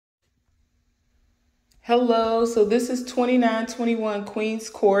Hello, so this is 2921 Queens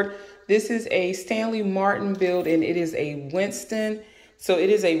Court. This is a Stanley Martin build and it is a Winston. So it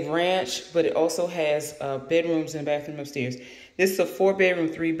is a ranch, but it also has bedrooms and a bathroom upstairs. This is a 4-bedroom,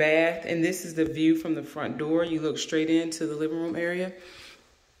 3-bath, and this is the view from the front door. You look straight into the living room area.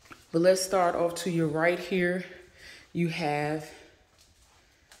 But let's start off to your right here. You have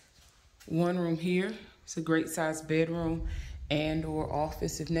one room here. It's a great sized bedroom and or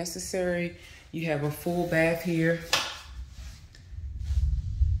office if necessary. You have a full bath here.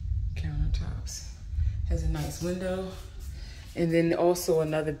 Countertops. Has a nice window. And then also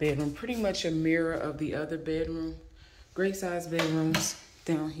another bedroom, pretty much a mirror of the other bedroom. Great sized bedrooms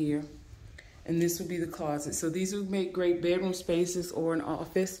down here. And this would be the closet. So these would make great bedroom spaces or an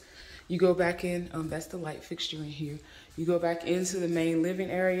office. You go back in, that's the light fixture in here. You go back into the main living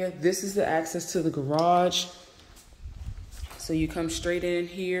area. This is the access to the garage. So you come straight in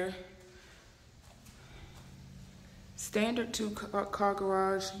here. Standard 2-car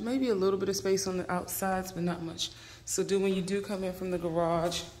garage, maybe a little bit of space on the outsides, but not much. So when you do come in from the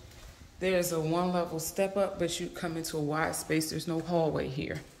garage, there's a 1-level step up, but you come into a wide space. There's no hallway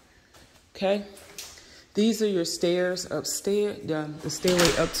here, okay? These are your stairs upstairs, the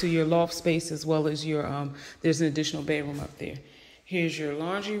stairway up to your loft space, as well as your, there's an additional bedroom up there. Here's your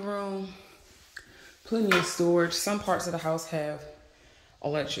laundry room, plenty of storage. Some parts of the house have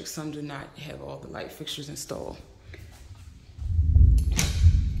electric, some do not have all the light fixtures installed.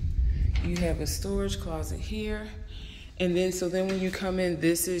 You have a storage closet here. And then when you come in,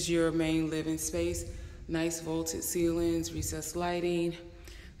 this is your main living space. Nice vaulted ceilings, recessed lighting,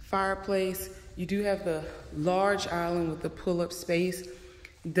 fireplace. You do have the large island with the pull-up space,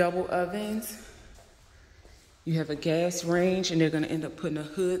 double ovens. You have a gas range, and they're gonna end up putting a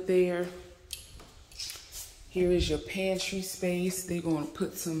hood there. Here is your pantry space. They're gonna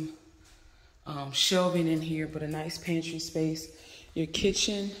put some shelving in here, but a nice pantry space. Your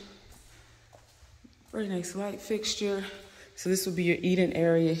kitchen. Very nice light fixture. So this will be your eating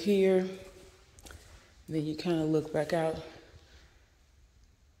area here. And then you kind of look back out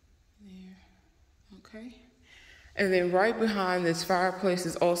there, okay? And then right behind this fireplace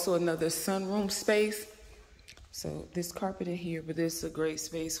is also another sunroom space. So this carpet in here, but this is a great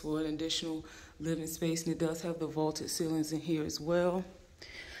space for an additional living space, and it does have the vaulted ceilings in here as well.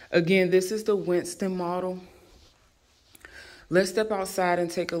 Again, this is the Winston model. Let's step outside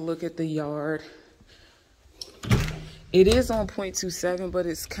and take a look at the yard. It is on 0.27, but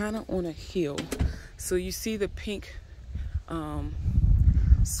it's kind of on a hill. So you see the pink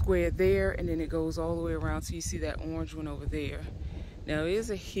square there, and then it goes all the way around. So you see that orange one over there. Now it is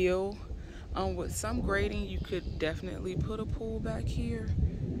a hill. With some grading, you could definitely put a pool back here.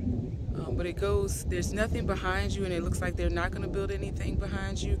 But there's nothing behind you, and it looks like they're not gonna build anything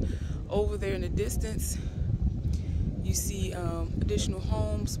behind you. Over there in the distance, you see additional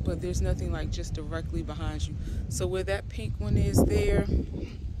homes, but there's nothing like just directly behind you. So where that pink one is there,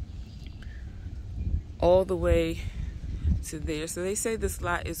 all the way to there. So they say this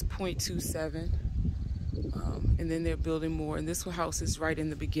lot is 0.27, and then they're building more. And this house is right in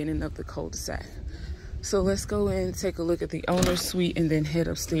the beginning of the cul-de-sac. So let's go in and take a look at the owner's suite and then head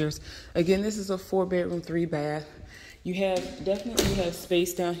upstairs. Again, this is a 4-bedroom, 3-bath. You definitely have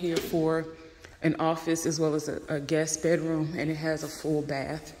space down here for an office as well as a guest bedroom, and it has a full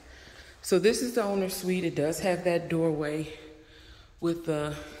bath. So this is the owner's suite. It does have that doorway with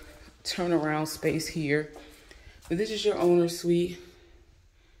the turnaround space here. But this is your owner's suite.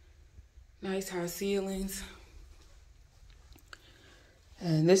 Nice high ceilings.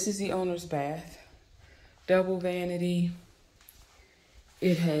 And this is the owner's bath. Double vanity.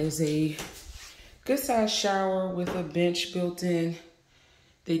 It has a good sized shower with a bench built in.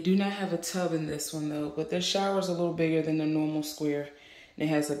 They do not have a tub in this one though, but their shower is a little bigger than the normal square, and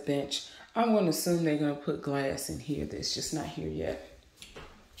it has a bench. I'm going to assume they're going to put glass in here that's just not here yet.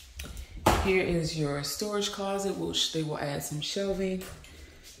 Here is your storage closet, which they will add some shelving.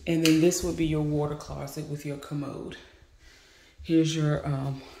 And then this would be your water closet with your commode. Here's your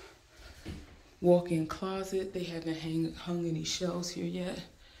walk-in closet. They haven't hung any shelves here yet.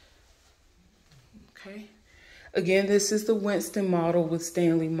 Okay. Again, this is the Winston model with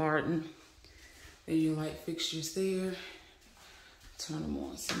Stanley Martin. Then your light fixtures there. Turn them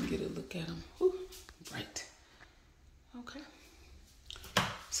on so you can get a look at them. Ooh, bright. Okay.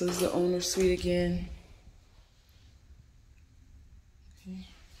 So this is the owner's suite again. Okay.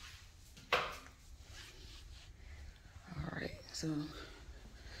 All right, so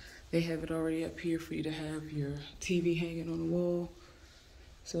they have it already up here for you to have your TV hanging on the wall.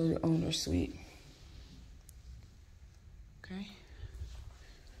 So the owner's suite. Okay.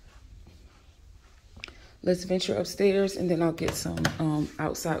 Let's venture upstairs, and then I'll get some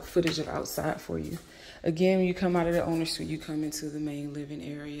outside footage of outside for you. Again, when you come out of the owner suite, you come into the main living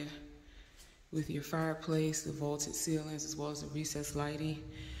area with your fireplace, the vaulted ceilings, as well as the recessed lighting.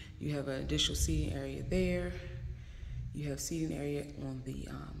 You have an additional seating area there. You have seating area on the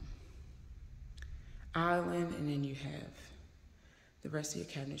island, and then you have the rest of your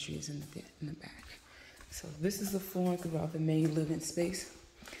cabinetry is in the back. So this is the flooring throughout the main living space.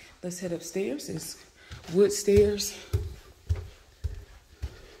 Let's head upstairs. It's wood stairs.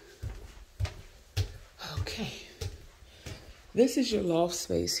 Okay. This is your loft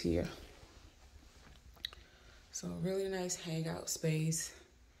space here. So a really nice hangout space,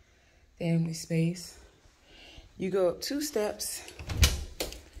 family space. You go up 2 steps.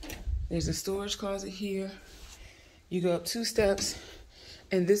 There's a storage closet here. You go up 2 steps,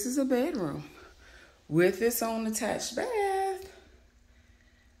 and this is a bedroom with its own attached bath.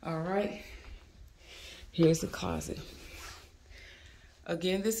 All right. Here's the closet.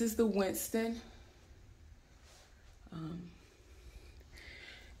 Again, this is the Winston.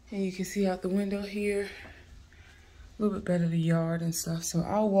 And you can see out the window here, a little bit better the yard and stuff. So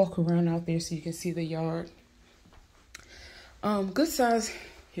I'll walk around out there so you can see the yard. Good size.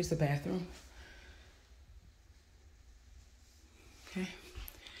 Here's the bathroom. Okay.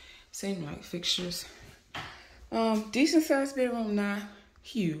 Same light fixtures. Decent sized bedroom, not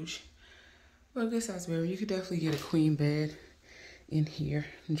huge, but a good sized bedroom. You could definitely get a queen bed in here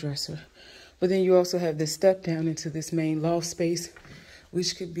and dresser. But then you also have this step down into this main loft space,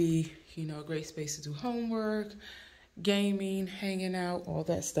 which could be, you know, a great space to do homework, gaming, hanging out, all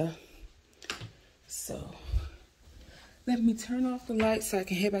that stuff. So let me turn off the lights so I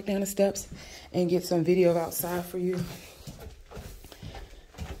can head back down the steps and get some video of outside for you.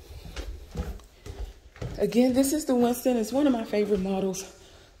 Again, this is the Winston. It's one of my favorite models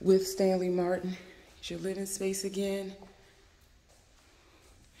with Stanley Martin. It's your living space again.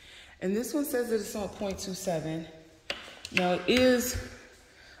 And this one says that it's on 0.27. Now it is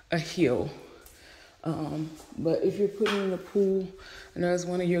a hill, but if you're putting in a pool and that's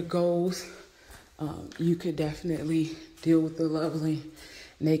one of your goals, you could definitely deal with the leveling,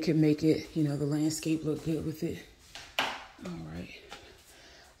 and they could make it, you know, the landscape look good with it. All right,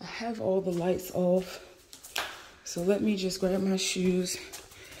 I have all the lights off, so let me just grab my shoes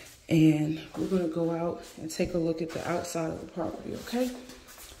and we're gonna go out and take a look at the outside of the property, okay?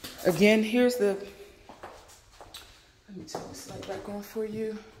 Again, here's the, let me turn this light back on for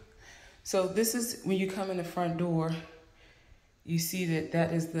you. So this is when you come in the front door, you see that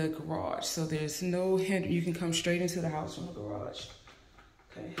that is the garage. So there's no hindrance. You can come straight into the house from the garage.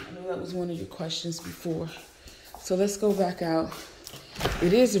 Okay, I know that was one of your questions before. So let's go back out.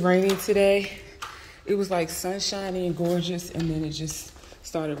 It is raining today. It was like sunshiny and gorgeous, and then it just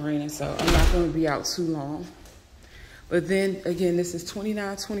started raining. So I'm not going to be out too long. But then again, this is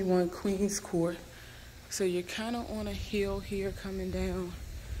 2921 Queens Court. So you're kind of on a hill here coming down.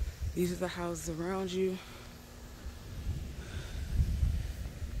 These are the houses around you.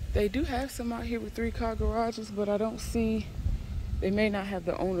 They do have some out here with 3-car garages, but I don't see, they may not have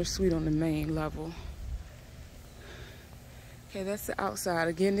the owner suite on the main level. Okay, that's the outside.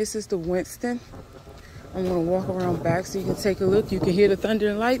 Again, this is the Winston. I'm gonna walk around back so you can take a look. You can hear the thunder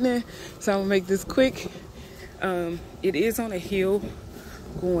and lightning, so I'm gonna make this quick. It is on a hill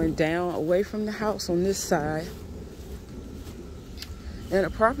going down away from the house on this side. And the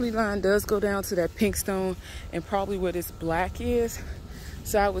property line does go down to that pink stone and probably where this black is.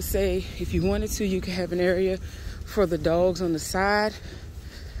 So I would say if you wanted to, you could have an area for the dogs on the side,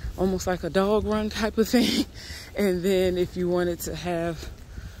 almost like a dog run type of thing. And then if you wanted to have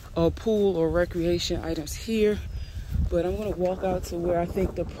a pool or recreation items here. But I'm gonna walk out to where I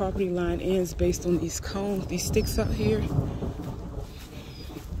think the property line ends based on these cones, these sticks out here.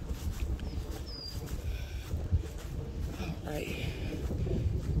 All right.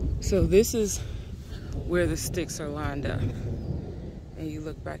 So this is where the sticks are lined up. And you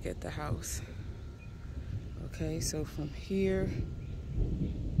look back at the house. Okay, so from here,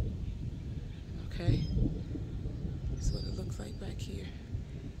 okay, that's what it looks like back here.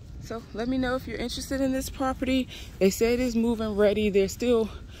 So let me know if you're interested in this property. They say it is move-in ready. They're still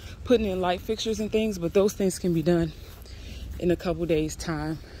putting in light fixtures and things, but those things can be done in a couple days'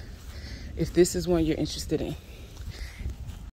 time if this is one you're interested in.